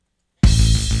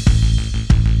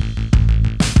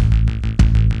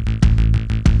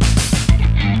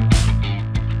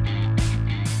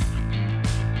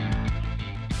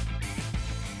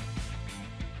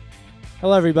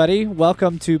Hello, everybody.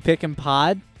 Welcome to Pick and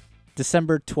Pod,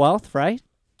 December 12th, right?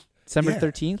 December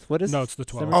 13th? What is it? No, it's the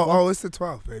 12th. December It's the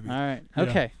 12th, baby. All right. Yeah.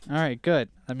 Okay. All right. Good.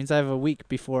 That means I have a week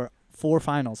before 4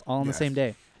 finals, all on the Yes. same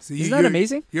day. So Isn't that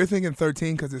amazing? You're thinking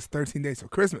 13 because it's 13 days till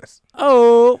Christmas.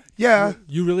 Oh. Yeah.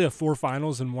 You really have 4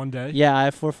 finals in one day? Yeah, I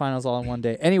have 4 finals all in one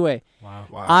day. Anyway, Wow.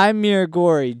 I'm Mir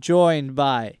Gori, joined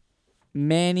by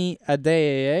Manny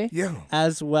Adeyeye, Yeah.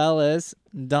 as well as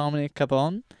Dominic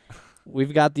Capone.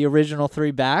 We've got the original 3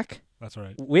 back, That's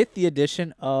right. with the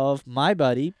addition of my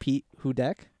buddy, Pete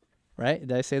Hudek. Right?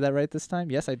 Did I say that right this time?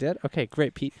 Yes, I did. Okay,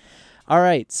 great, Pete. All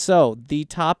right, so the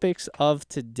topics of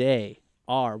today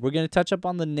are, we're going to touch up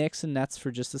on the Knicks and Nets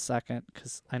for just a second,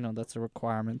 because I know that's a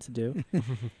requirement to do.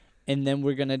 And then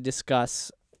we're going to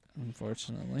discuss,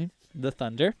 unfortunately, the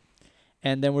Thunder.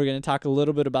 And then we're going to talk a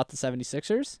little bit about the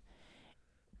 76ers.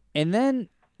 And then,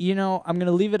 I'm going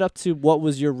to leave it up to what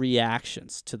was your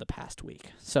reactions to the past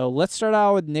week. So let's start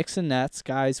out with Knicks and Nets.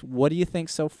 Guys, what do you think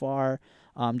so far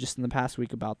just in the past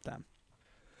week about them?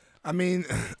 I mean,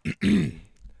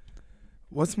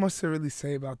 what's much to really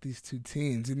say about these two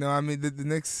teams? The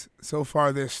Knicks, so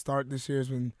far, their start this year has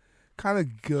been kind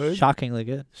of good. Shockingly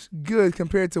good. Good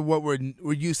compared to what we're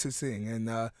used to seeing.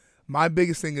 And my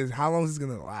biggest thing is, how long is this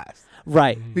going to last?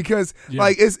 Right. Because, Yeah.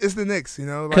 it's the Knicks,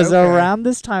 Because around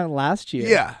this time last year,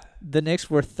 Yeah. the Knicks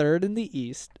were 3rd in the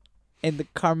East, and the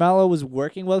Carmelo was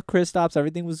working with Kristaps.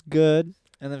 Everything was good.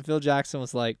 And then Phil Jackson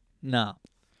was like, no.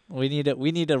 We need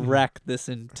to wreck this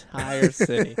entire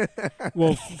city.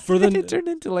 Well, for the It turned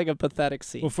into like a pathetic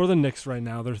scene. well for the Knicks right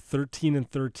now, they're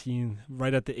 13-13,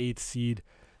 right at the 8th seed.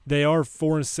 They are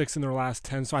 4-6 in their last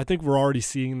 10, so I think we're already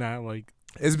seeing that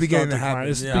It's beginning to start decline. happen.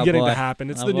 It's Yeah. beginning boy. to happen.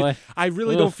 It's Oh, the new, boy. I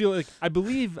really Oof. don't feel like I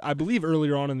believe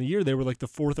earlier on in the year they were like the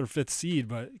 4th or 5th seed,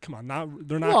 but come on,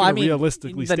 they're not going to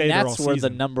realistically the stay there all Nets were the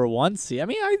season. number 1 seed. I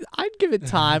mean, I'd give it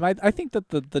time. I think that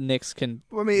the Knicks can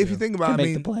Well, if you think about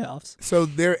make it, the playoffs. so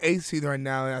they're 8th seed right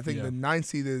now, and I think Yeah. the 9th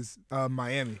seed is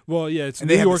Miami. Well, yeah, it's And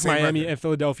they New have the York, same Miami, record. and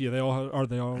Philadelphia. They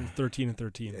all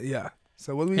 13-13. Yeah.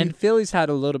 So what do we? And Philly's had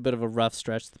a little bit of a rough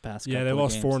stretch the past couple Yeah, they of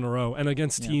lost games. 4 in a row, and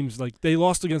against Yeah. teams they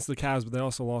lost against the Cavs, but they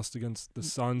also lost against the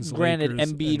Suns. Granted,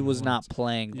 Lakers, Embiid and was not Hornets.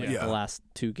 playing Yeah. the last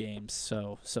 2 games,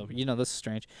 so this is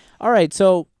strange. All right,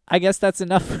 so I guess that's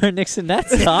enough for Knicks and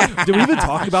Nets talk. Did we even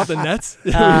talk about the Nets?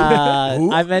 Who?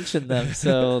 I mentioned them,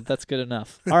 so that's good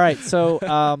enough. All right, so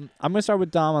I'm gonna start with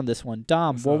Dom on this one.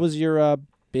 Dom, What's what up? was your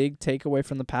big takeaway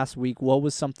from the past week? What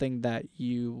was something that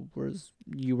you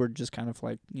were just kind of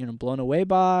like blown away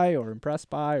by, or impressed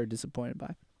by, or disappointed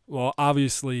by? Well,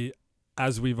 obviously,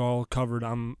 as we've all covered,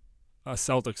 I'm a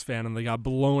Celtics fan, and they got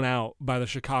blown out by the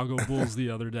Chicago Bulls the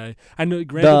other day. I know,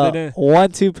 granted, they The didn't.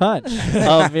 1-2 punch of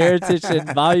Mirotic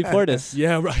and Bobby Portis.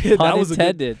 Yeah, right. Pun that was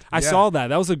intended. I Yeah. saw that.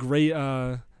 That was a great.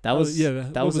 That was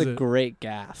that that was was a it? great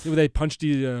gaff. They punched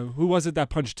the. Who was it that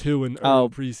punched 2 in Oh,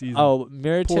 preseason? Oh,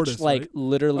 Mirotic Portis, right?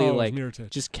 literally Oh, it was Mirotic.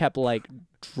 just kept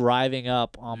driving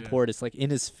up on Yeah. Portis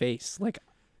in his face.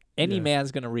 Any Yeah.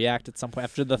 man's gonna react at some point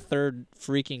after the 3rd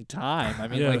freaking time. I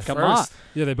mean, Yeah, come on, First.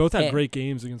 Yeah, they both had and- great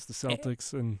games against the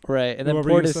Celtics, and right? And then what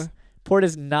were you gonna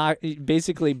Portis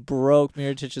basically broke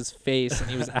Mirotic's face, and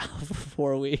he was out for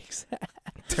 4 weeks.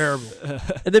 Terrible.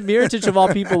 And then Mirotic of all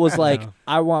people was like, Yeah.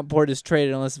 "I want Portis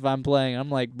traded unless if I'm playing." I'm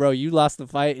like, "Bro, you lost the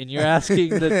fight, and you're asking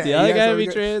that the other Yeah, guy so to be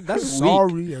we- traded? That's weak.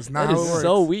 Sorry, that's not That how is it works.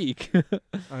 so weak."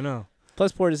 I know.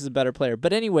 Plus, Portis is a better player.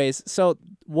 But anyways, so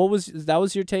that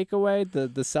was your takeaway? The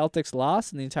Celtics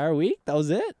lost in the entire week? That was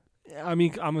it? I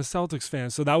mean, I'm a Celtics fan,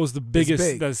 so that was the biggest.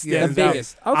 big. That Yeah, stands The out.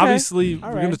 biggest. Okay. Obviously, All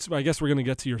we're right. I guess we're gonna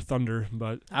get to your Thunder,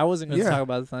 but I wasn't going to Yeah. talk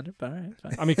about the Thunder, but all right.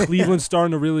 Fine. I mean, Cleveland's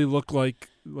starting to really look like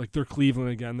they're Cleveland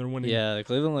again. They're winning. Yeah,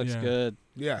 Cleveland looks Yeah. good.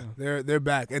 Yeah, they're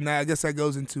back, and I guess that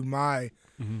goes into my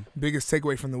Mhm. biggest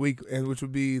takeaway from the week, and which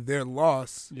would be their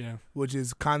loss, Yeah. which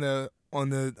is kind of on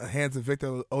the hands of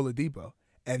Victor Oladipo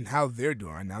and how they're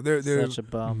doing right now. They're Such a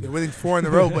bum. they're winning 4 in a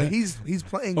row, but he's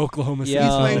playing Oklahoma City. Yeah.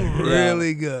 he's playing Yeah.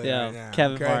 really good. Yeah, right now,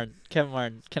 Kevin okay? Martin. Kevin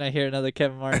Martin. Can I hear another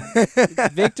Kevin Martin?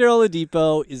 Victor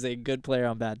Oladipo is a good player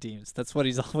on bad teams. That's what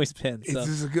he's always been. It's So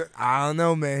just a good. I don't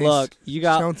know, man. look, He's you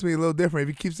got shown to me a little different.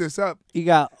 If he keeps this up,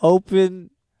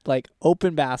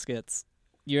 open baskets.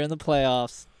 You're in the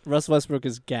playoffs. Russ Westbrook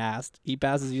is gassed. He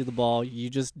passes you the ball.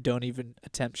 You just don't even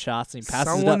attempt shots, and he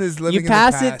passes someone it up. is living You in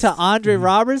pass the it past. to Andre Mhm.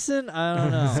 Robertson? I don't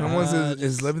know. Someone is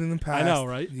Just- living in the past. I know,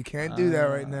 right? You can't do that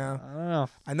right now. I don't know.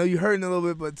 I know you're hurting a little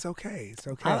bit, but it's okay. It's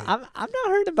okay. I'm not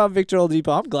hurting about Victor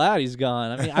Oladipo. I'm glad he's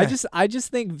gone. I mean, I just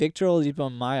think Victor Oladipo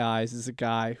in my eyes is a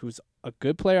guy who's a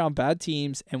good player on bad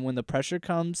teams, and when the pressure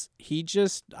comes, he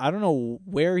just I don't know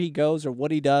where he goes or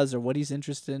what he does or what he's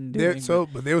interested in doing.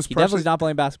 But there was he pressure. definitely not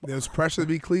playing basketball. There was pressure to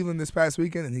beat Cleveland this past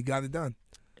weekend, and he got it done.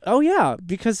 Oh yeah,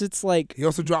 because it's like He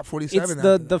also dropped 47. it's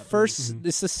after the that. first.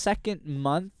 It's the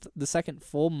second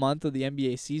full month of the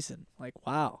NBA season. Like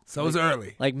wow. So it's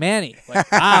early. Like Manny.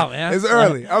 Like wow, man. It's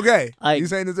early. Okay. like, You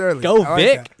saying it's early. Go I like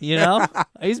Vic. that. You know,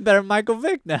 he's better than Michael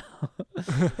Vick now.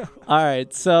 All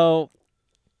right, so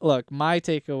look, my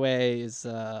takeaway is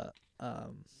all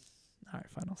right,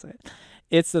 fine, I'll say it.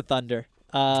 It's the Thunder.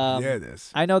 Yeah, it is.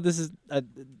 I know this is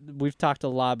we've talked a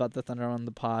lot about the Thunder on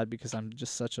the pod because I'm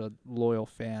just such a loyal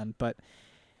fan, but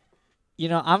you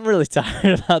know, I'm really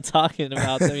tired about talking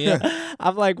about them. You know,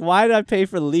 I'm like, why did I pay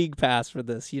for League Pass for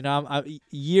this? You know, I'm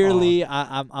yearly.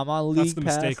 I'm on League Pass. That's the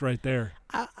mistake right there.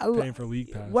 Paying for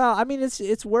League Pass. Well, I mean,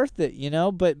 it's worth it, you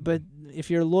know. But if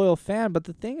you're a loyal fan, but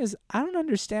the thing is, I don't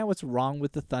understand what's wrong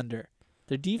with the Thunder.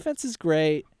 Their defense is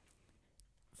great.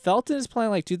 Felton is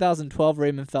playing like 2012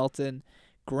 Raymond Felton.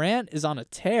 Grant is on a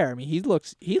tear. I mean, he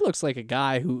looks like a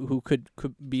guy who could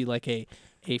be like a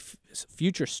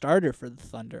future starter for the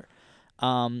Thunder.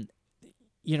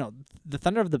 You know, the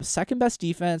Thunder have the second best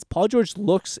defense. Paul George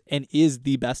looks and is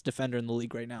the best defender in the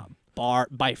league right now,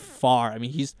 by far. I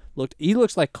mean, he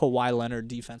looks like Kawhi Leonard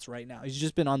defense right now. He's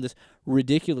just been on this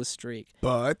ridiculous streak.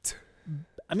 But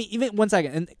I mean, even 1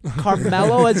 second, and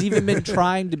Carmelo has even been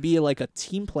trying to be like a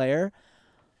team player.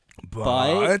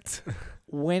 But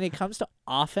when it comes to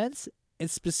offense,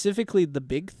 and specifically the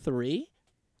big three,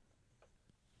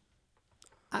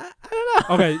 I don't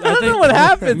know. Okay, I don't know what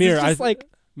happens. Mir, it's just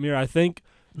I think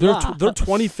they're Nah. they're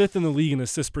 25th in the league in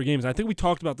assists per game. I think we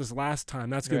talked about this last time.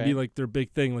 That's going to be Right. like their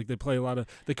big thing. Like they could play a lot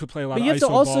But of you have to ISO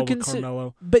also ball with consider.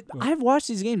 Carmelo. But Yeah. I've watched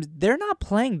these games. They're not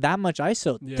playing that much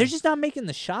ISO. Yeah. They're just not making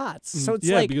the shots. So it's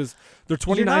yeah, like, because they're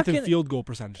you're not 29th in gonna- field goal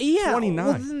percentage. yeah, 29.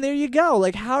 well, then there you go.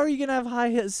 Like, how are you gonna have high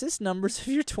assist numbers if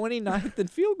you're 29th in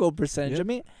field goal percentage? Yeah. I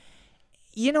mean,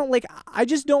 you know, like I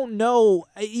just don't know.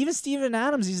 Even Steven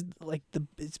Adams, he's like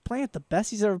he's playing at the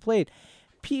best he's ever played.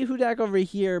 Pete Hudak over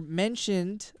here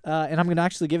mentioned, and I'm gonna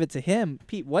actually give it to him.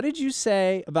 Pete, what did you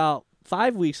say about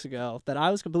 5 weeks ago that I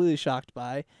was completely shocked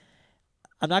by?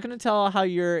 I'm not gonna tell how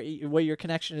what your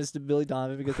connection is to Billy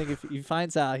Donovan because I think if he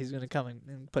finds out, he's gonna come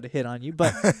and put a hit on you.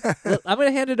 But look, I'm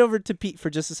gonna hand it over to Pete for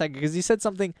just a second because he said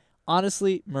something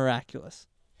honestly miraculous.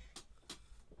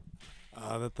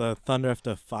 That the Thunder have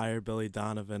to fire Billy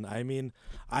Donovan. I mean,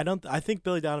 I think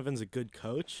Billy Donovan's a good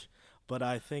coach, but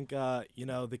I think the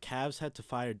Cavs had to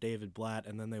fire David Blatt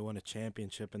and then they won a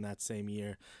championship in that same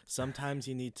year. Sometimes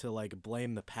you need to like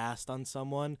blame the past on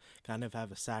someone, kind of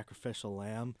have a sacrificial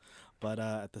lamb, but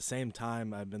at the same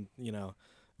time, I've been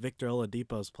Victor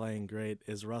Oladipo's playing great.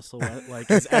 Is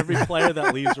every player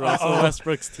that leaves Russell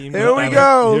Westbrook's team? Here we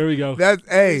go. Here we go. That's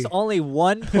There's only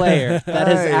one player that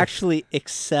has Hey. actually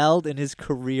excelled in his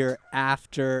career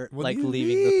after What like do you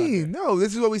leaving the Thunder. mean? No,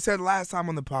 this is what we said last time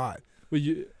on the pod.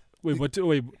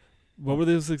 What were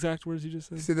those exact words you just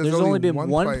He said? said There's only been one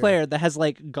player. player that has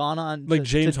like gone on Like to,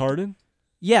 James to, Harden?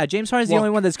 Yeah, James Harden's the Well,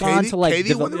 only one that's gone to like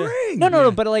KD won the develop. ring. No, Yeah.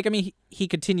 but like I mean he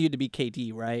continued to be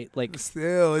KD, right? Like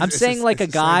Still, I'm saying like a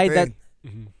guy that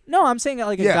Mm-hmm. no, I'm saying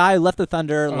like a Yeah. guy left the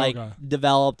Thunder Oh, like okay.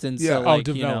 developed and Yeah. so Oh, like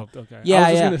developed. Okay. Yeah,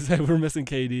 I was yeah. just gonna say we're missing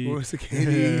KD. What was the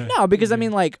KD? Yeah. no, because I Mhm.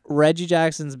 mean like Reggie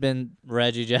Jackson's been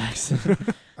Reggie Jackson,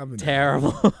 I've been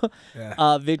terrible.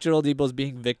 Yeah. Victor Oladipo's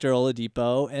being Victor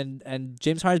Oladipo, and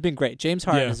James Harden's been great. James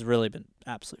Harden Yeah. has really been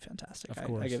absolutely fantastic. Of I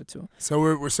course. give it to him. So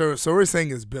we're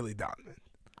saying it's Billy Donovan.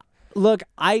 Look,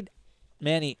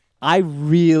 Manny, I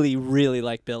really, really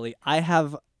like Billy. I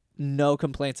have no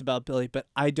complaints about Billy, but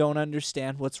I don't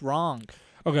understand what's wrong.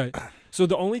 Okay. So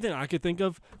the only thing I could think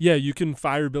of, yeah, you can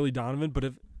fire Billy Donovan,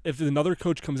 but if another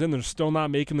coach comes in, they're still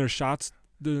not making their shots.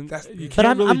 Then you can't But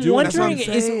I'm really do That's what I'm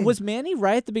wondering, saying. was Manny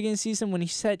right at the beginning of the season when he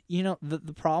said,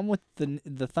 the problem with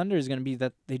the Thunder is going to be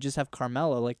that they just have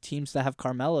Carmelo, like teams that have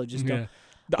Carmelo just Yeah. don't.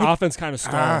 The Like- offense kind of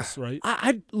stalls, right?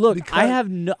 I look, Because- I have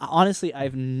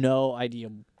no idea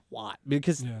why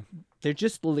because Yeah. they're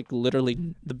just like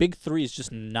literally the big three is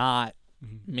just not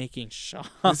Mhm. making shots.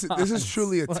 This is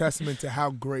truly a testament to how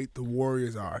great the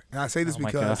Warriors are. And I say this Oh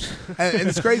my because, gosh. and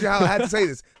it's crazy how I had to say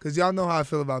this because y'all know how I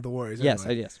feel about the Warriors. Yes,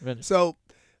 anyway. yes. So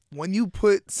when you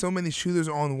put so many shooters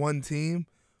on one team,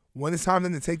 when it's time for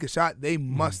them to take a shot, they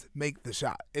must make the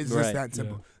shot. It's Right. just that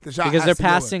simple. Yeah. The shot Because has they're to go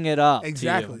in. passing it up.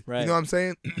 Exactly. To you, right. You know what I'm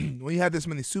saying? When you have this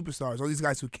many superstars, all these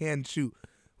guys who can shoot,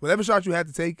 whatever shot you have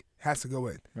to take has to go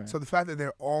in. Right. So the fact that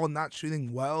they're all not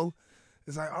shooting well,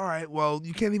 It's like, all right, well,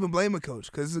 you can't even blame a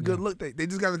coach because it's a good look. They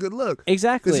just got a good look.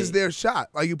 Exactly. This is their shot.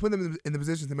 Like, you put them in the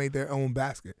position to make their own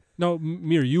basket. No,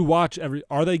 Mir, you watch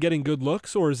are they getting good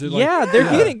looks or is it like? Yeah, they're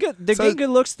getting good. They're getting good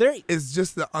looks. It's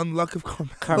just the unluck of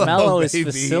Carmelo. Carmelo is baby.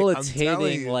 I'm telling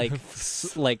facilitating you.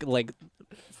 like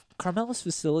Carmelo's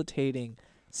facilitating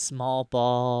small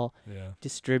ball,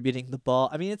 distributing the ball.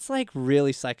 I mean, it's like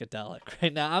really psychedelic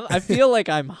right now. I feel like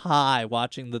I'm high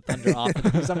watching the Thunder offense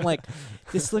because I'm like,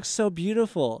 this looks so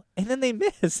beautiful, and then they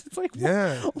miss. It's like,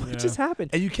 what just happened?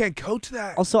 And you can't coach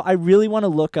that. Also, I really want to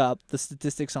look up the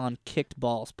statistics on kicked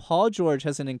balls. Paul George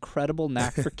has an incredible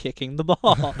knack for kicking the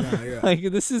ball. Like,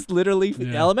 this is literally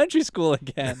elementary school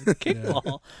again.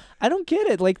 Kickball. I don't get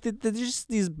it. Like, there's just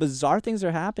these bizarre things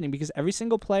are happening because every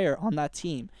single player on that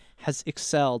team has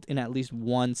excelled in at least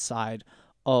one side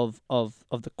of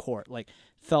the court. Like,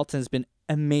 Felton has been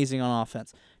amazing on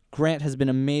offense. Grant has been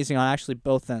amazing on actually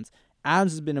both ends.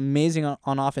 Adams has been amazing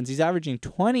on offense. He's averaging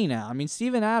 20 now. I mean,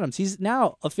 Steven Adams, he's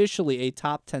now officially a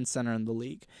top 10 center in the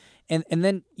league. And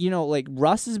then, like,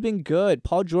 Russ has been good.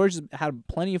 Paul George has had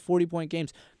plenty of 40-point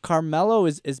games. Carmelo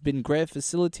has been great at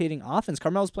facilitating offense.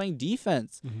 Carmelo's playing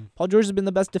defense. Mm-hmm. Paul George has been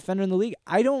the best defender in the league.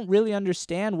 I don't really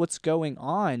understand what's going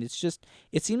on. It's just,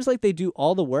 it seems like they do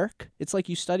all the work. It's like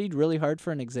you studied really hard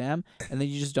for an exam, and then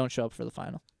you just don't show up for the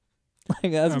final.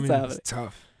 Like, that's what's happening. It's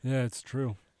tough. Yeah, it's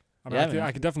true. I mean,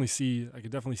 I could definitely see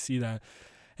that.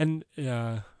 And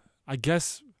I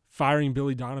guess firing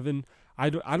Billy Donovan, I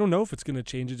don't know if it's going to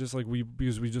change it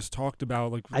because we just talked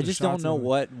about like I just don't know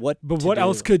what but what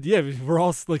else could we're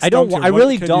all like I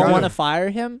really don't want to do? fire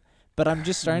him, but I'm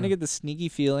just starting to get the sneaky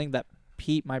feeling that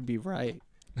Pete might be right.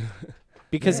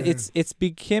 Because it's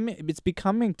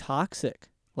becoming toxic.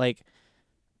 Like,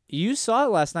 you saw it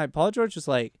last night. Paul George was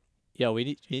like, "Yo, we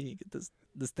need to get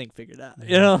this thing figured out."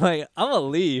 Like, I'm gonna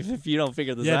leave if you don't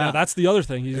figure this out. Yeah, no, that's the other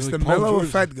thing. It's like, the Paul Melo George,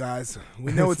 effect, guys.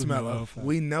 We know it's the Melo Melo. effect.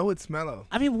 We know it's Melo.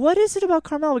 I mean, what is it about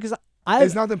Carmelo? Because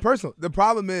It's nothing personal. The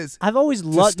problem is, I've always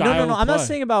loved. No. style of I'm not play.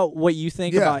 saying about what you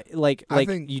think Yeah, about like I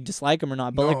think- you dislike him or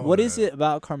not, but No, like, what is no. it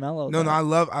about Carmelo? no, that-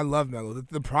 I love Melo.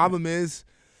 The problem is,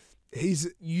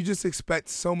 you just expect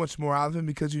so much more out of him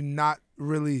because you're not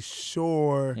really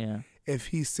sure Yeah. if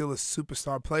he's still a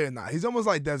superstar player or not. He's almost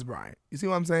like Des Bryant. You see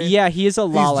what I'm saying? Yeah, he is a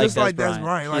lot He's like just Des like Des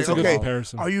Bryant. Like, That's a good okay,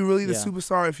 comparison. are you really the Yeah.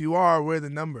 superstar? If you are, where are the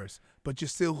numbers? But you're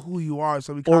still who you are.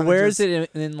 So we Or kinda where just, is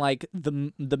it in like the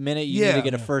minute you need Yeah. to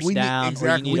get a first we down need,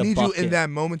 exactly. or you need we a need bucket? you in that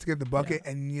moment to get the bucket,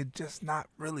 and you're just not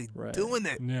really Right. doing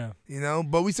it. Yeah.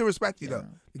 But we still respect you Yeah. though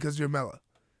because you're Melo.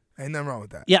 Ain't nothing wrong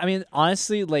with that. Yeah, I mean,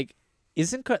 honestly, like,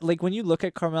 like when you look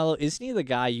at Carmelo, isn't he the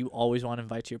guy you always want to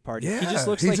invite to your party? He Yeah, just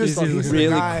looks he's like just- he's a he's the really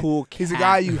guy- cool cat. He's a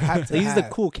guy you have to He's the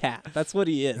have. cool cat. That's what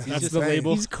he is. He's That's just the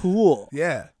label. He's cool.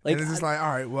 Yeah. Like, and it's just like, all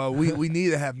right, well, we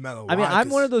need to have Melo. I mean, Why? I'm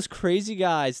one 'Cause- of those crazy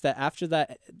guys that after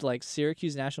that, like,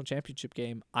 Syracuse national championship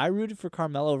game, I rooted for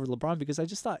Carmelo over LeBron because I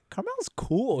just thought Carmelo's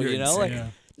cool, You're you know? insane. Like, Yeah.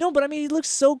 no, but I mean, he looks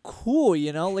so cool,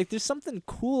 you know? Like, there's something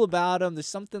cool about him. There's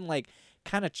something, like,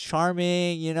 kind of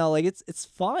charming, you know? Like, it's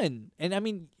fun. And, I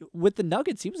mean, with the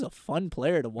Nuggets, he was a fun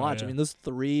player to watch. yeah. I mean, those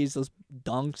threes, those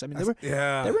dunks, I mean,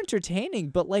 they were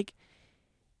entertaining, but, like,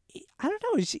 I don't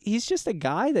know. He's just a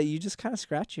guy that you just kind of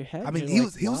scratch your head. I mean, You're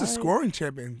he like, was a why? scoring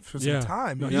champion for some Yeah.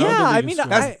 time. No, You he know? held the Yeah, I league in mean,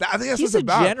 scoring. I think that's he's what's a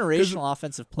about. 'Cause generational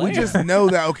offensive player. We just know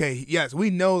that. Okay, yes, we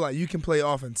know like you can play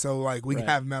offense, so like we Right.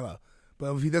 have Melo.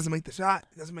 But if he doesn't make the shot,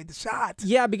 he doesn't make the shot.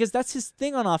 Yeah, because that's his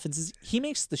thing on offense is he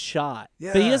makes the shot,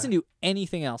 but he Yeah. doesn't do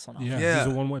anything else on offense. Yeah. Yeah.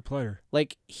 He's a one-way player.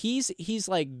 Like he's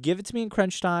like, give it to me in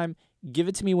crunch time, give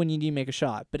it to me when you need to make a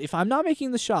shot. But if I'm not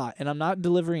making the shot and I'm not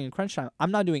delivering in crunch time,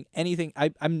 I'm not doing anything.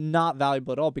 I'm not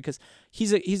valuable at all because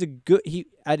he's a good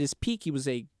at his peak he was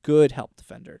a good help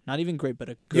defender, not even great, but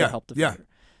a good Yeah, help yeah. defender.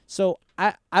 So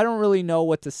I don't really know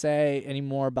what to say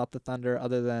anymore about the Thunder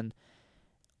other than,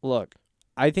 look,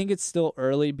 I think it's still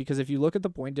early because if you look at the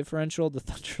point differential, the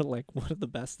Thunder are like one of the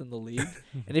best in the league.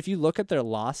 And if you look at their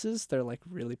losses, they're like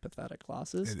really pathetic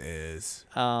losses. It is.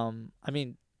 I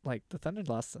mean, like the Thunder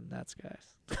lost to the Nets,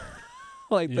 guys.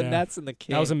 Like the Yeah. Nets and the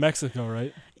Kings. That was in Mexico,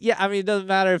 right? Yeah, I mean, it doesn't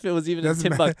matter if it was even in Doesn't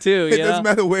matter. Timbuktu. It You doesn't know?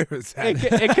 matter where it's at.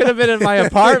 It could have been in my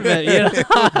apartment. You know,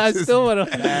 I just still would have.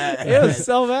 bad. It was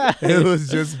so bad. It was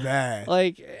just bad.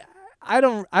 Like I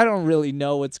don't really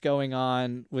know what's going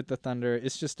on with the Thunder.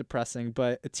 It's just depressing.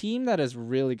 But a team that has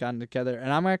really gotten together,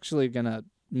 and I'm actually gonna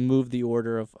move the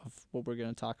order of what we're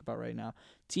gonna talk about right now.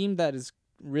 Team that is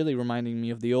really reminding me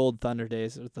of the old Thunder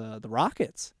days of the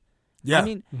Rockets. Yeah. I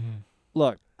mean,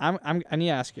 look, I need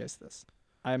to ask you guys this.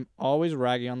 I'm always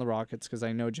ragging on the Rockets because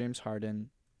I know James Harden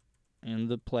in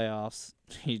the playoffs.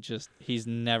 He's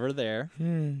never there.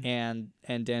 And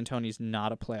D'Antoni's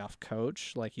not a playoff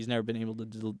coach. Like, he's never been able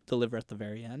to deliver at the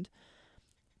very end.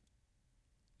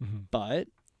 Mm-hmm. But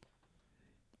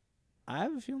I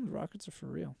have a feeling the Rockets are for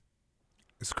real.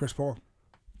 It's Chris Paul.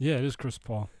 Yeah, it is Chris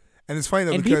Paul. And it's funny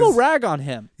though, And because people rag on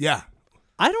him. yeah,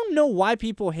 I don't know why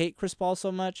people hate Chris Paul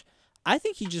so much. I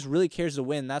think he just really cares to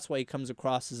win. That's why he comes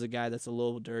across as a guy that's a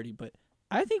little dirty. But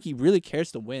I think he really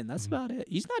cares to win. That's about it.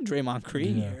 He's not Draymond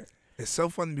Green here. it's so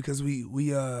funny because we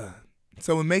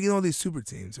so when making all these super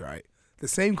teams, right? The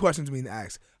same questions being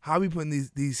asked: how are we putting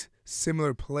these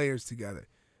similar players together?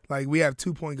 Like, we have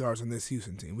 2 point guards on this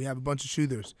Houston team. We have a bunch of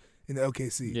shooters in the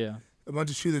OKC. Yeah. A bunch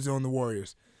of shooters on the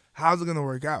Warriors. How's it gonna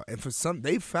work out? And for some,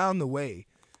 they found a way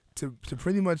to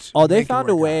pretty much. Oh, they make it found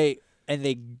a work way, and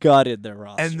they gutted their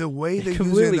roster. out. And the way they they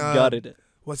completely using gutted it.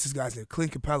 what's this guy's name?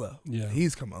 Clint Capella. Yeah.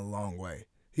 He's come a long way.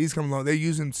 He's come along. They're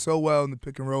using so well in the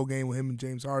pick and roll game with him and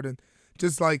James Harden.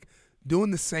 Just like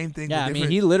doing the same thing. Yeah, with I mean,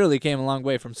 different- he literally came a long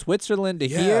way from Switzerland to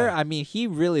Yeah. here. I mean, he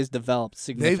really has developed they've-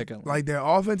 significantly. like, their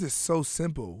offense is so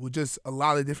simple with just a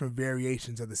lot of different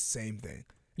variations of the same thing.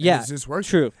 And yeah, it's just working.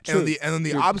 true. And on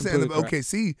the You're opposite end of completely correct.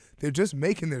 OKC, they're just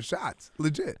making their shots,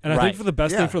 legit. And I Right. think for the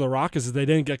best Yeah. thing for the Rockets is they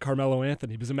didn't get Carmelo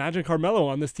Anthony. Because imagine Carmelo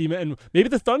on this team, and maybe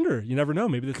the Thunder. You never know.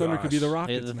 Maybe the Thunder could be the Gosh.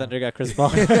 Rockets. The now. Thunder got Chris Paul.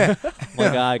 My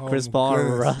God, Oh, Chris my Paul or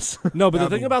goodness. Russ. No, but the That'd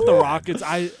thing be about the bad. Rockets,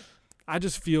 I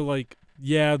just feel like,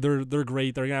 yeah, they're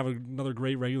great. They're gonna have another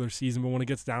great regular season, but when it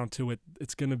gets down to it,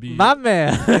 it's gonna be My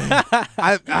man. it's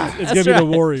That's gonna be right. the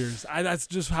Warriors. That's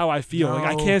just how I feel. Like,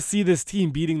 I No. can't see this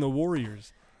team beating the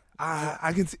Warriors.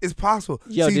 I can see it's possible.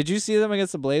 Yo, See, did you see them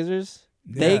against the Blazers?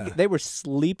 yeah. They were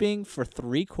sleeping for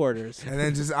 3 quarters and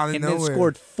then just out of and nowhere, then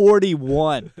scored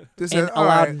 41 just and said, all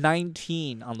allowed right,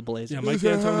 19 on the Blazers. Yeah, Mike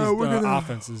said, D'Antoni's we're gonna-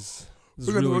 offense is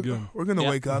we're gonna really good. we're gonna Yeah.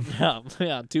 wake up.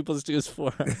 Yeah, 2 + 2 is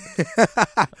 4. We're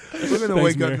gonna Thanks,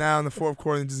 wake Mayor. up now in the fourth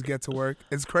quarter and just get to work.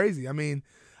 It's crazy. I mean,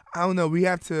 I don't know. We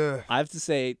have to. I have to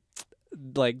say,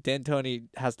 like, D'Antoni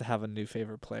has to have a new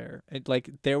favorite player.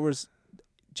 There was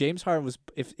James Harden was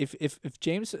if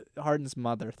James Harden's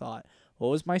mother thought, what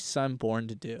was my son born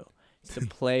to do? To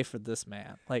play for this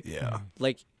man. Like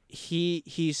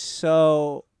he's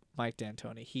so Mike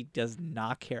D'Antoni. He does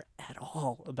not care at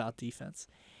all about defense,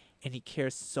 and he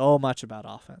cares so much about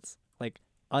offense. Like,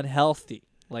 unhealthy.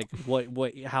 Like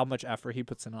how much effort he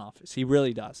puts in office. He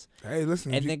really does. Hey,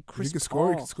 listen. And if you, then if Chris you can score,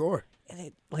 you Paul. can score. And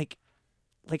it like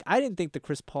I didn't think the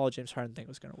Chris Paul James Harden thing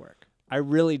was gonna work. I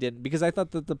really didn't, because I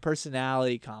thought that the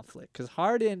personality conflict. Because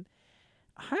Harden's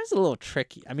a little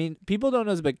tricky. I mean, people don't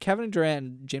know this, but Kevin Durant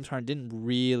and James Harden didn't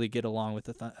really get along with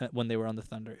when they were on the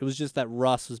Thunder. It was just that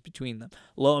Russ was between them.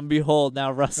 Lo and behold,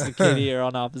 now Russ and KD are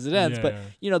on opposite ends. Yeah, But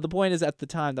yeah. the point is, at the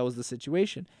time, that was the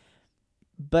situation.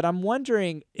 But I'm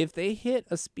wondering if they hit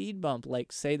a speed bump,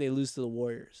 like, say they lose to the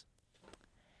Warriors.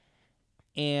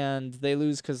 And they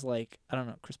lose because, like, I don't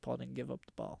know, Chris Paul didn't give up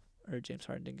the ball, or James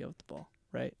Harden didn't give up the ball,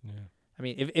 right? Yeah. I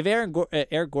mean, if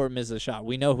Eric Gordon misses a shot,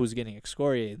 we know who's getting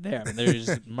excoriated there. I mean, they're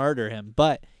just murder him.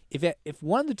 But if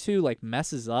one of the two, like,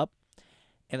 messes up,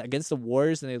 and against the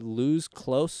Warriors, and they lose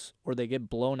close, or they get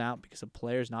blown out because a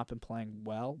player's not been playing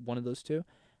well, one of those two,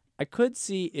 I could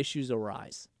see issues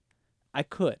arise. I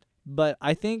could, but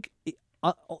I think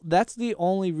that's the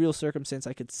only real circumstance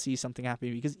I could see something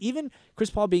happening, because even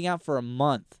Chris Paul being out for a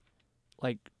month,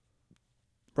 like,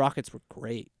 Rockets were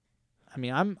great. I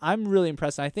mean, I'm really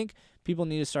impressed. And I think people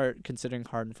need to start considering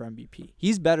Harden for MVP.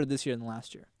 He's better this year than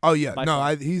last year. Oh yeah, By no,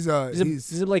 far. he's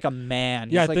He's like a man.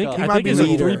 Yeah, He's I like think a I might think be his a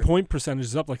leader. 3-point percentage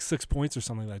is up like 6 points or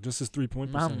something like that. Just his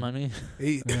 3-point Mount percentage. money.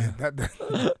 he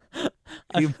Yeah.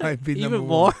 he might be Even number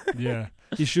more. one. Yeah,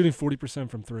 he's shooting 40%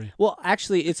 from 3. Well,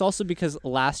 actually, it's also because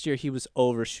last year he was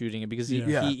overshooting it, because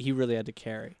Yeah. he really had to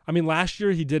carry. I mean, last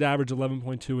year he did average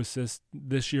 11.2 assists.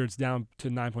 This year it's down to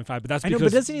 9.5. But that's I because know,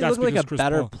 but doesn't he that's look like because a Chris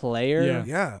better Paul. player? Yeah.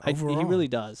 Yeah, He overall. really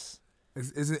does.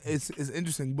 It's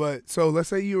interesting. But so let's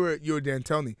say you were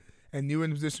D'Antoni, and you were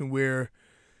in a position where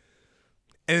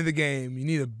end of the game you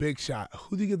need a big shot.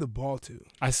 Who do you give the ball to?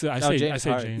 I say James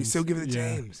Harden. James. You still give it to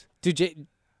Yeah. James. Dude,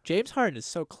 James Harden is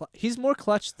so he's more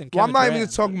clutch than Well, Kevin I'm not even Durant.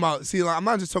 just talking about. See, like, I'm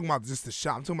not just talking about just the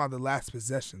shot. I'm talking about the last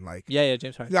possession. Like, Yeah,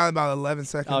 James you Harden. got about 11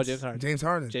 seconds. Oh, James Harden. James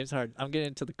Harden. James Harden. I'm getting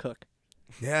into the cook.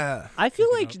 Yeah. I feel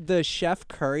Pick it like the Chef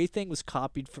Curry thing was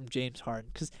copied from James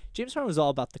Harden, because James Harden was all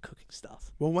about the cooking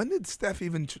stuff. Well, when did Steph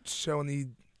even show any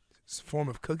form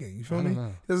of cooking. You I feel don't me?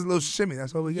 know. There's a little shimmy.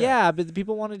 That's all we got. Yeah, but the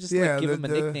people want to just Yeah, like give the- him a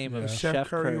the- nickname of yeah. Chef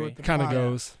Curry. with the Kind of fire.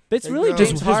 goes. But it's There really you go.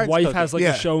 James His Harden's wife cooking. has like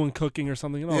Yeah. a show in cooking or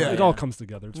something. And all, Yeah. it all comes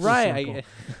together. It's full right.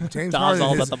 circle. James Dom's Harden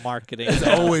all is about the marketing. it's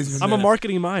always been I'm a there.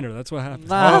 marketing minor. That's what happens.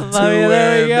 Nah, Oh,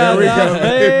 there we go.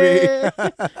 there we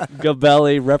go,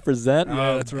 Gabelli represent.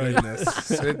 Yeah, that's right. Goodness.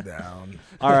 Sit down.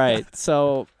 All right.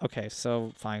 So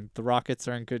fine. The Rockets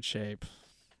are in good shape,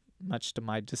 much to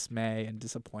my dismay and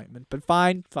disappointment. But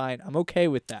fine. I'm okay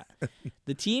with that.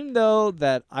 The team, though,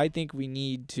 that I think we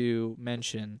need to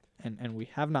mention, and we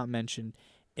have not mentioned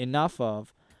enough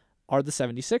of, are the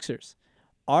 76ers.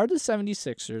 Are the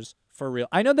 76ers for real?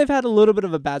 I know they've had a little bit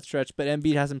of a bad stretch, but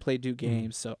Embiid hasn't played 2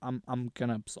 games, so I'm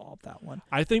gonna absolve that one.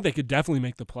 I think they could definitely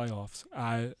make the playoffs.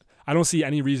 I don't see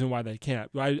any reason why they can't.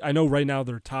 I know right now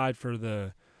they're tied for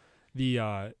the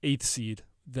 8th seed.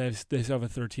 They still have a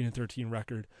 13-13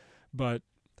 record, but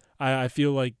I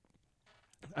feel like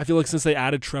since they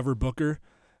added Trevor Booker,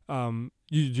 do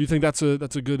you think that's a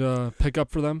good pickup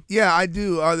for them? Yeah, I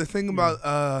do. The thing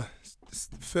about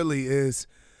Philly is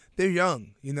they're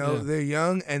young. You know, Yeah. they're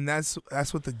young, and that's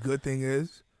what the good thing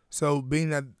is. So being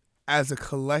that as a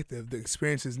collective, the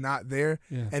experience is not there,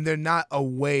 Yeah. and they're not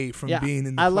away from being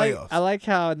in the I playoffs. like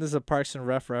how, and this is a Parks and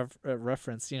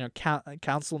reference. You know,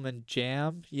 Councilman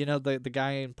Jam. You know, the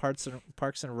guy in Parks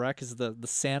and Rec is the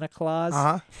Santa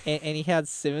Claus, and he had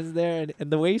Simmons there, and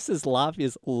the way he says Latvia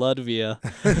is Ludvia.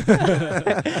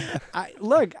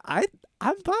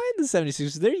 I'm buying the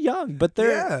 76ers. They're young, but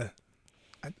they're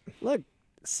look.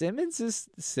 Simmons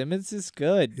is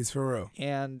good. He's for real.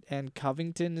 And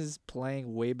Covington is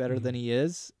playing way better than he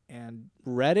is. And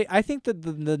Redick, I think that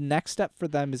the next step for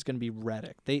them is going to be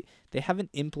Redick. They haven't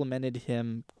implemented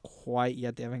him quite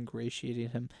yet. They haven't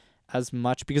ingratiated him as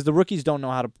much because the rookies don't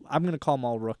know how to. I'm going to call them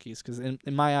all rookies because in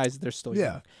my eyes they're still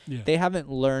young. Yeah. They haven't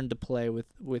learned to play with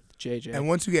JJ. And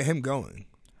once you get him going,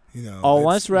 you know.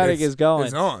 Once Redick is going,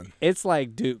 it's on. It's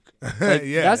like Duke. Like,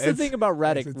 Yeah, that's the it's- thing about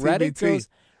Redick. it's a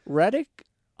Redick,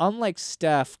 unlike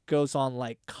Steph, goes on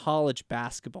like college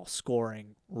basketball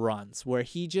scoring runs where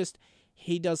he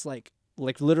does like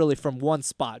literally from one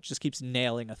spot just keeps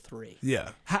nailing a 3.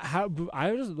 Yeah. How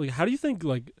do you think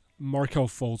like Markelle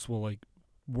Fultz will like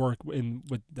work in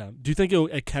with them? Do you think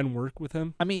it can work with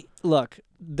him? I mean, look,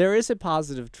 there is a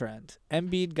positive trend.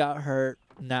 Embiid got hurt,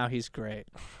 now he's great.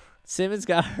 Simmons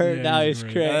got hurt, Yeah, now he's he's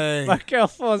great. great. Hey. Markelle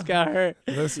Fultz got hurt.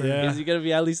 Listen. Yeah. Is he gonna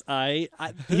be at least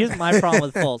here's my problem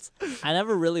with Fultz. I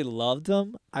never really loved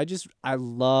him. I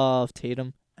love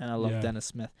Tatum and I love Yeah. Dennis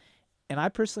Smith. And I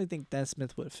personally think Dennis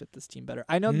Smith would have fit this team better.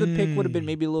 I know the pick would have been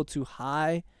maybe a little too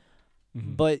high,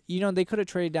 Mhm. but they could have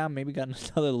traded down, maybe gotten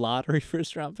another lottery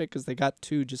first round pick because they got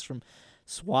 2 just from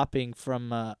swapping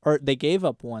from or they gave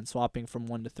up 1 swapping from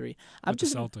 1 to 3. I'm With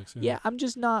just the Celtics. yeah, I'm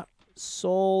just not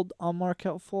sold on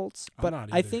Markelle Fultz, I'm but not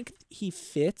I either. think he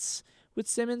fits with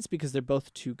Simmons because they're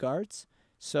both 2 guards.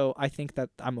 So I think that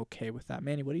I'm okay with that.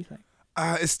 Manny, what do you think?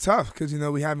 It's tough because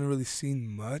we haven't really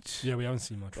seen much. Yeah, we haven't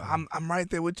seen much. But from him. I'm right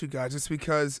there with you guys, just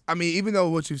because even though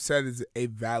what you've said is a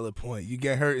valid point, you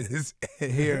get hurt in his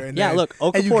here and Yeah, then, look,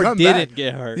 and you Okafor come didn't back.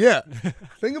 get hurt. Yeah,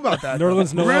 think about that.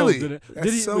 Nerlens though. Noel really, did it. That's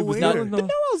Did he? so was weird. Nerlens But Noel?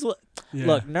 Noel's Yeah.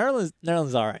 look,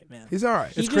 Nerlens all right, man. He's all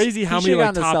right. He It's just- crazy how he many should've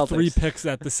like gotten the top 3 Celtics. picks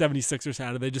that the 76ers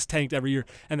had. They just tanked every year,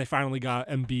 and they finally got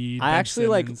Embiid. I Ben actually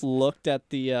Simmons. looked at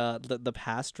the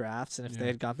past drafts, and if they Yeah.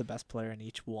 had got the best player in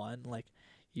each one, like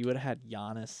you would have had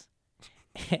Giannis,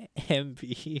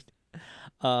 Embiid.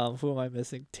 Who am I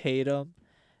missing? Tatum,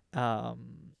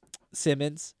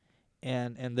 Simmons,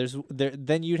 and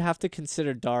then you'd have to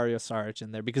consider Dario Saric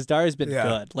in there because Dario's been Yeah.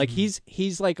 good. Like Mhm.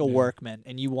 he's like a Yeah. workman,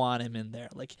 and you want him in there.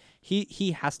 Like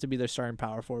he has to be their starting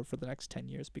power forward for the next 10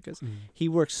 years because Mhm. he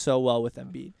works so well with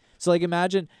Embiid. So like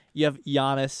imagine you have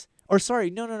Giannis, or sorry,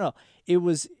 no. It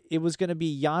was gonna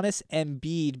be Giannis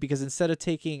Embiid because instead of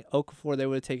taking Okafor, they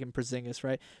would have taken Porzingis,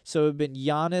 right? So it would have been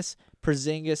Giannis,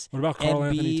 Porzingis. What about Karl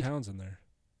Anthony Embiid. Towns in there?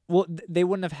 Well, they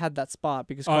wouldn't have had that spot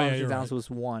because Oh, Karl yeah, Anthony you're Towns right. was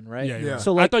 1, right? Yeah, Yeah.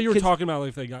 So I like, thought you were 'cause- talking about like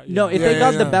if they got. No, if Yeah, they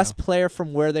got yeah, the yeah. best player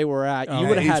from where they were at, Oh. you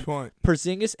would have each had point.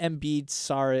 Porzingis, Embiid,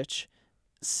 Saric,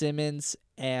 Simmons,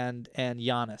 and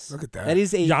Giannis. Look at that. That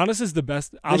is Giannis is the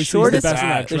best. the Obviously, shortest he's the best in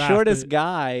that the draft, shortest but-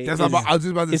 guy That's is, what I was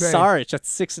just about to is say. Saric at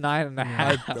 6'9" and a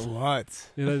half. What?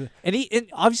 Yeah, And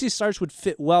obviously Sarge would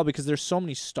fit well because there's so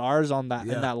many stars on that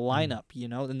Yeah. in that lineup,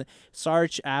 And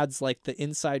Sarge adds like the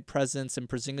inside presence, and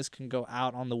Porzingis can go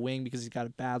out on the wing because he's got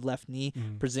a bad left knee.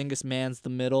 Mhm. Porzingis mans the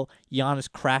middle.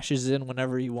 Giannis crashes in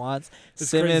whenever he wants.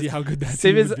 It's crazy how good that team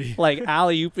Simmons would be. like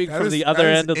alley-ooping That from is- the other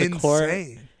that is end of the court.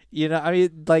 insane. I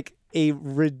mean, like a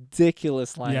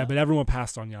ridiculous lineup. Yeah, but everyone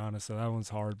passed on Giannis, so that one's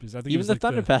hard because I think he even was the like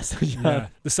Thunder passed on Giannis. Yeah,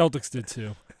 the Celtics did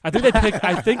too. I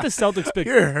think the Celtics picked.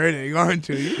 You're hurting, aren't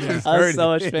you? You're just I was hurting. so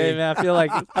much pain, man.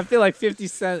 I feel like 50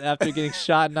 Cent after getting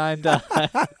shot 9 times.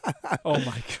 Oh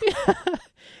my god.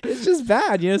 It's just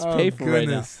bad. It's painful right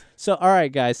now. So, all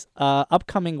right, guys.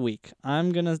 Upcoming week,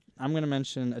 I'm gonna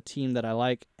mention a team that I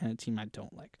like and a team I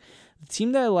don't like. The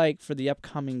team that I like for the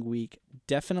upcoming week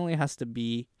definitely has to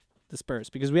be the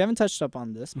Spurs, because we haven't touched up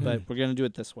on this, but we're gonna do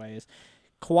it this way: is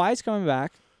Kawhi's coming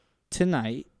back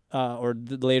tonight, or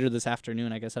later this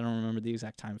afternoon. I guess I don't remember the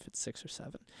exact time, if it's 6 or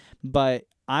 7. But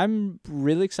I'm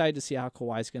really excited to see how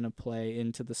Kawhi's gonna play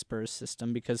into the Spurs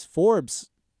system, because Forbes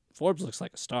looks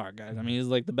like a star, guys. I mean, he's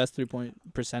like the best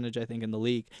 3-point percentage, I think, in the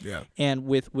league. Yeah. And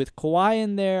with Kawhi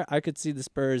in there, I could see the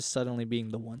Spurs suddenly being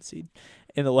the 1 seed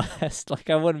in the West. Like,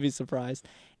 I wouldn't be surprised.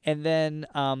 And then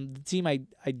the team I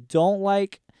don't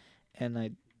like, and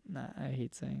I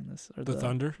hate saying this. Or The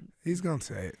Thunder? He's going to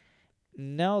say it.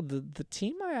 No, the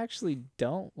team I actually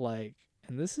don't like,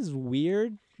 and this is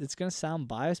weird. It's going to sound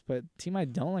biased, but the team I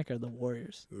don't like are the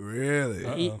Warriors.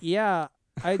 Really? Yeah.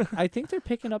 I think they're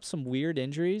picking up some weird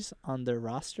injuries on their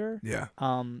roster. Yeah.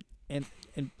 And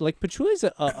like Pachulia's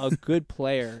a good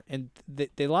player, and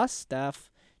they lost Steph.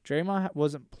 Draymond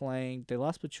wasn't playing. They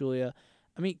lost Pachulia.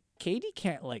 I mean, KD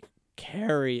can't like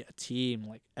carry a team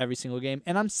like every single game.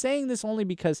 And I'm saying this only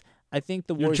because I think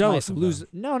the Warriors jealous might of lose. them.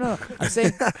 No.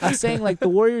 I'm saying like the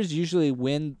Warriors usually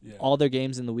win all their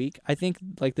games in the week. I think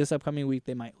like this upcoming week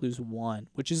they might lose 1,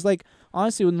 which is like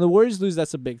honestly when the Warriors lose,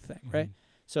 that's a big thing, right?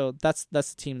 So that's the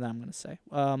team that I'm gonna say.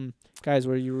 Guys,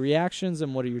 what are your reactions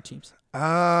and what are your teams?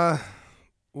 Well,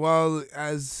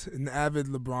 as an avid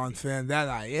LeBron fan that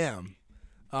I am,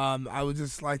 I would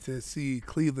just like to see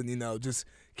Cleveland, just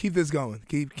keep this going.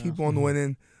 Keep on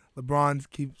winning. LeBron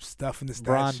keep stuffing the stat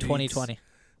LeBron sheets. 2020.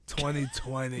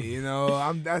 2020,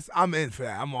 I'm in for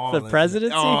that. I'm all For in. the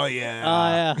presidency? Oh yeah.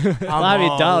 Oh yeah. I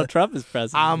mean, Donald Trump is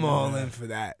president. I'm all in for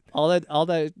that. All that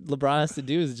LeBron has to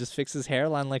do is just fix his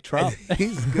hairline like Trump.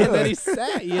 He's good. And then he's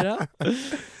set,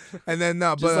 And then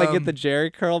just like get the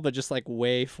Jerry curl, but just like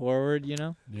way forward,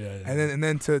 Yeah. And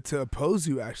then to oppose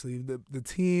you, actually, the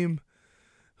team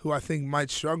who I think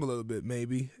might struggle a little bit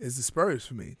maybe is the Spurs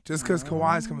for me, just because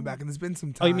Kawhi's coming back and there's been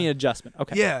some time. Oh, you mean adjustment?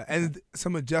 Okay. Yeah, and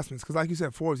some adjustments because, like you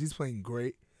said, Forbes, he's playing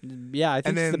great. Yeah, I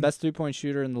think he's the best 3-point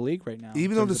shooter in the league right now.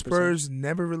 Even though the Spurs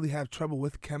never really have trouble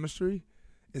with chemistry,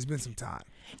 it's been some time.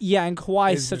 Yeah, and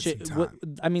Kawhi is such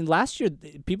I mean, last year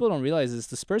people don't realize this.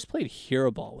 The Spurs played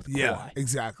hero ball with Kawhi. Yeah,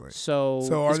 exactly. So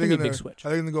are they gonna be a big switch? Are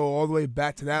they gonna go all the way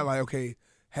back to that? Like, okay,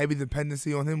 heavy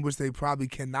dependency on him, which they probably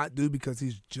cannot do because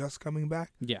he's just coming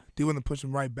back. Yeah. Do you want to push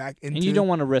him right back into? And you don't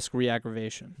want to risk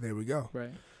re-aggravation. There we go.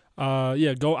 Right. I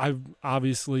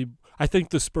think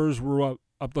the Spurs were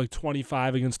up like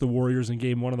 25 against the Warriors in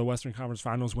Game 1 of the Western Conference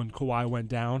Finals when Kawhi went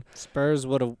down. Spurs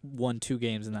would have won 2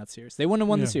 games in that series. They wouldn't have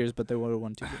won the series, but they would have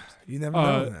won 2 games. You never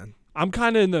know, man. I'm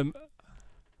kind of in the.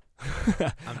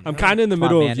 I'm kind of in the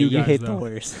middle of you guys. You hate though. the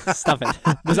Warriors. Stop it.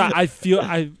 Because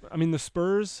I mean the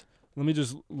Spurs. Let me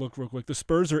just look real quick. The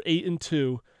Spurs are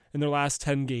 8-2 in their last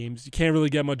 10 games. You can't really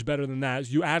get much better than that.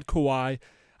 You add Kawhi,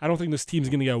 I don't think this team's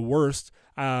going to get worse.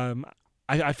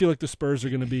 I feel like the Spurs are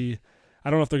going to be. I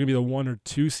don't know if they're going to be the 1 or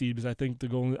 2 seed because I think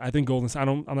Golden. I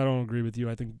don't agree with you.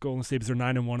 I think Golden State, they're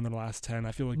 9-1 in their last 10.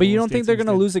 I feel like. But you don't think they're going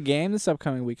to lose a game this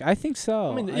upcoming week? I think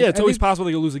so. I mean, it's always possible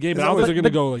they could lose a game, but I don't think they're going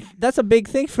to go like. That's a big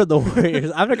thing for the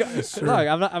Warriors. I'm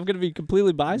going to be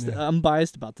completely biased. Yeah. I'm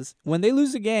biased about this. When they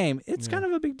lose a game, it's kind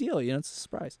of a big deal. It's a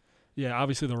surprise. Yeah,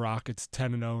 obviously the Rockets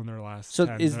 10-0 in their last. So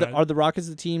 10, are the Rockets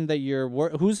the team that you're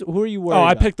who are you worried?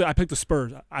 I about? picked the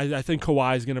Spurs. I think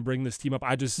Kawhi is going to bring this team up.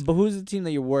 But who's the team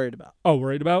that you're worried about? Oh,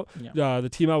 worried about? Yeah. The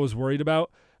team I was worried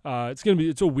about.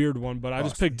 It's a weird one, but I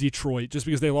just picked Detroit just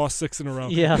because they lost 6 in a row.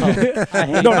 Yeah.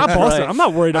 No, not Boston. I'm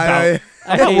not worried about.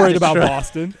 I'm not worried about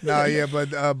Boston. No, yeah, but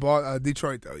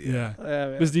Detroit though. Yeah.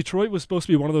 Because Detroit was supposed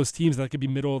to be one of those teams that could be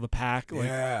middle of the pack. Like,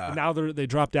 yeah. Now they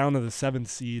dropped down to the 7th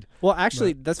seed. Well,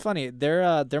 actually, that's funny.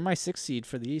 They're my 6th seed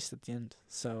for the East at the end.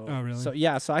 So. Oh really? So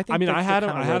yeah. So I think. I mean, I had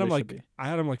them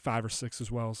like 5 or 6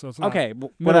 as well. So it's not okay.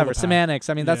 Whatever. Semantics.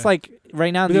 I mean, that's like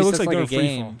right now. It looks like a they're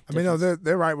game. I mean, no,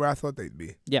 they're right where I thought they'd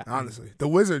be. Yeah. Honestly, the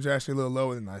Wizards are actually a little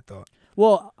lower than I thought.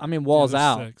 Well, I mean, Wall's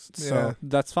out, 6th. so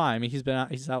that's fine. I mean,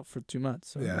 he's out for 2 months.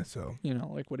 So yeah, so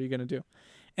what are you gonna do?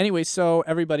 Anyway, so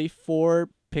everybody, for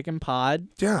Pick and Pod,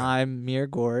 I'm Mir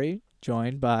Gori,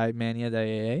 joined by Mania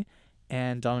Daye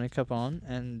and Dominic Capone,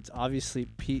 and obviously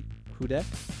Pete Hudek.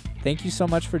 Thank you so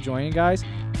much for joining, guys.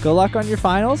 Good luck on your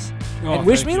finals, and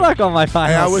wish me luck on my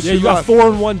finals. Hey, I wish you got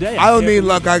 4 in one day. I don't need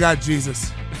luck. I got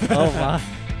Jesus. Oh my!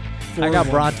 I got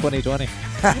Bron 2020.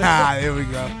 Here we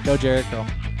go. Go Jericho.